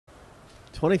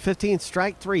2015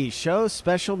 Strike3 Show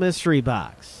Special Mystery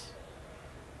Box.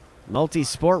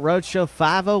 Multi-Sport Roadshow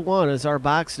 501 is our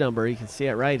box number. You can see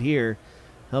it right here.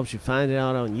 Helps you find it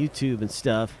out on YouTube and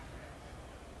stuff.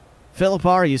 Philip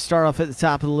R., you start off at the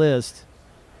top of the list.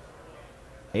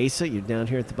 Asa, you're down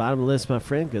here at the bottom of the list, my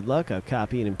friend. Good luck. I've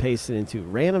copied and pasted into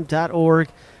random.org.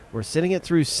 We're sending it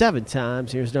through 7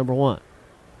 times. Here's number 1.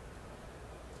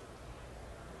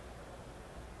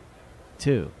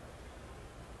 2,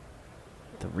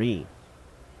 3,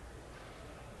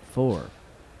 4,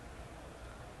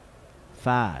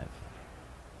 5.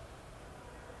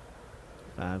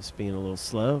 5's being a little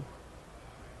slow.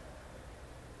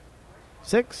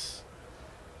 6.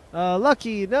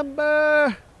 Lucky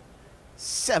number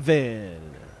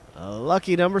 7.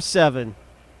 Lucky number 7.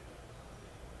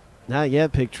 Not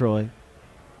yet, Pig Troy.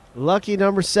 Lucky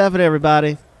number 7,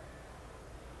 everybody.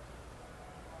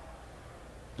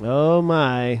 Oh,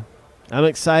 my. I'm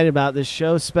excited about this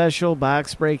show special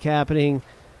box break happening.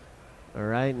 All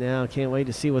right, now can't wait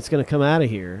to see what's going to come out of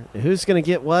here. Who's going to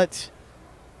get what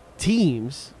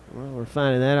teams? Well, we're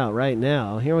finding that out right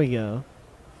now. Here we go.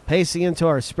 Pasting into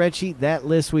our spreadsheet that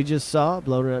list we just saw,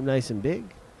 blowing it up nice and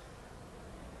big.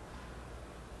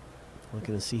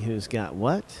 Looking to see who's got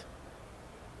what.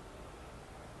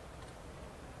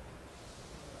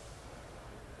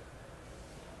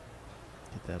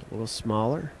 Get that a little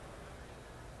smaller.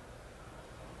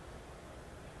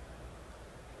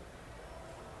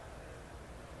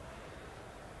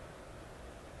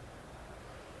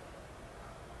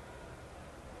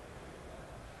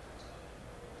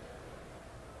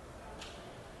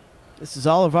 This is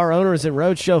all of our owners in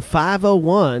Roadshow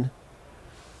 501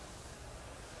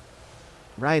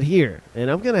 right here.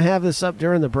 And I'm going to have this up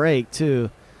during the break,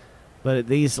 too. But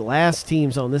these last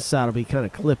teams on this side will be kind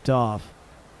of clipped off.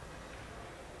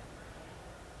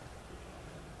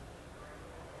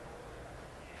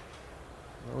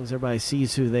 As long as everybody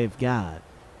sees who they've got.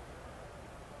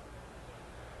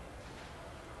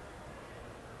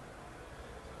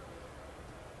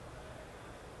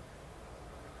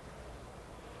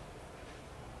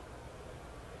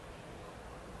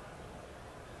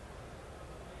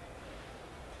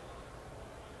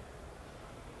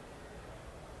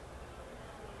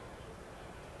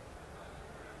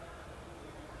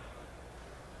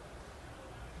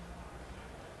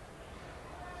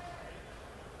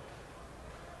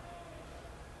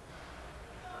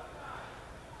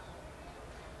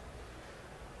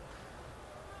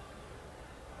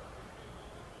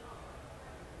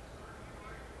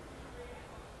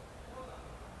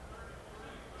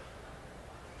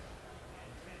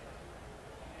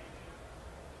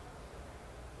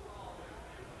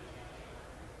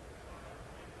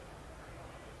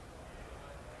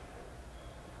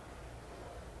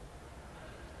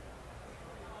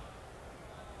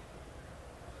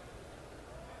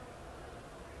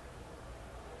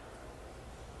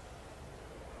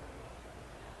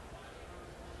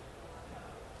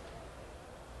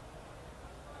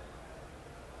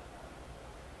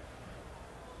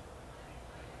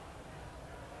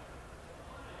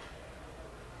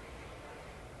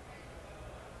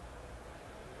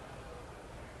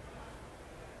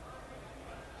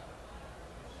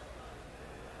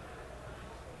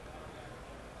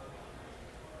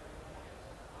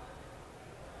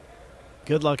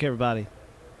 Good luck, everybody.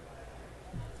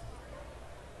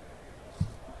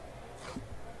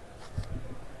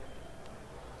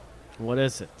 What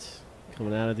is it?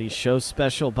 Coming out of the show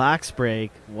special box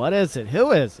break. What is it?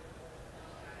 Who is it?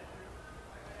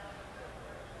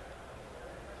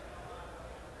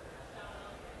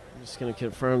 I'm just going to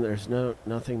confirm there's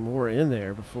nothing more in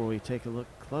there before we take a look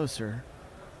closer.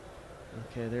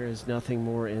 Okay, there is nothing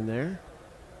more in there.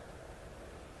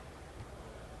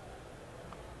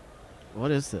 What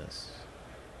is this?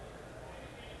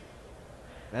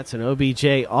 That's an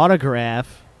OBJ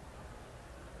autograph.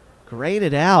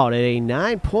 Graded out at a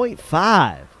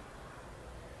 9.5.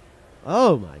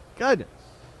 Oh, my goodness.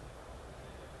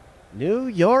 New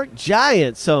York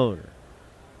Giants owner.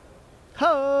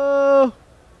 Ho!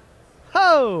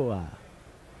 Ho!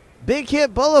 Big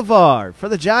Hit Boulevard for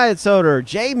the Giants owner,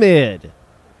 J-Mid.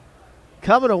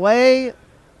 Coming away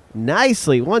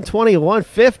nicely, 120 to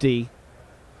 150.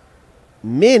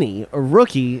 Mini, a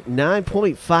rookie,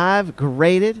 9.5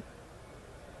 graded. You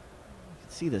can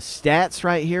see the stats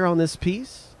right here on this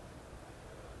piece.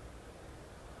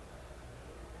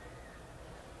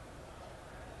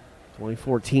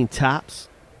 (2014) Topps,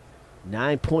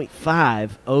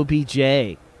 9.5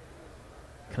 OBJ.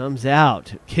 Comes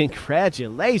out.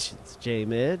 Congratulations,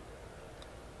 J-Mid.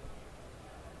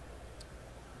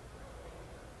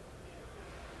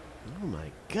 Oh,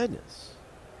 my goodness.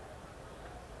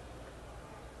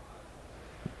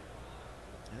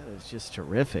 is just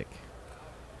terrific.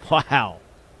 Wow.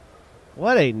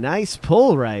 What a nice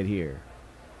pull right here.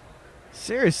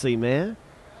 Seriously, man.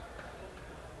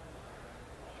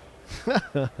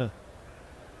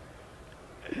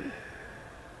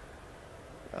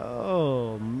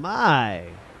 Oh, my.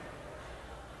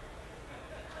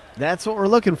 That's what we're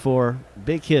looking for.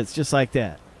 Big hits just like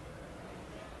that.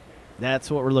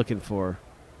 That's what we're looking for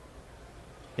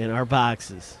in our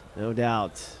boxes, no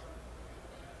doubt.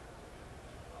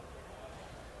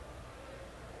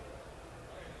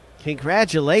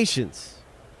 Congratulations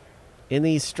in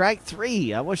the Strike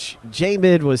 3. I wish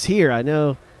J-Mid was here. I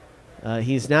know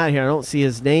he's not here. I don't see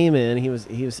his name in. He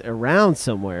was around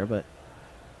somewhere, but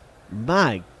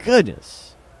my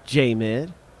goodness,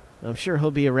 J-Mid. I'm sure he'll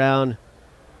be around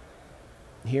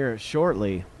here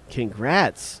shortly.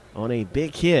 Congrats on a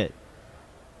big hit.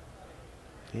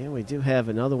 And we do have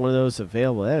another one of those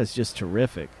available. That is just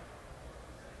terrific.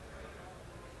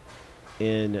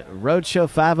 In RoadShow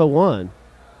 501.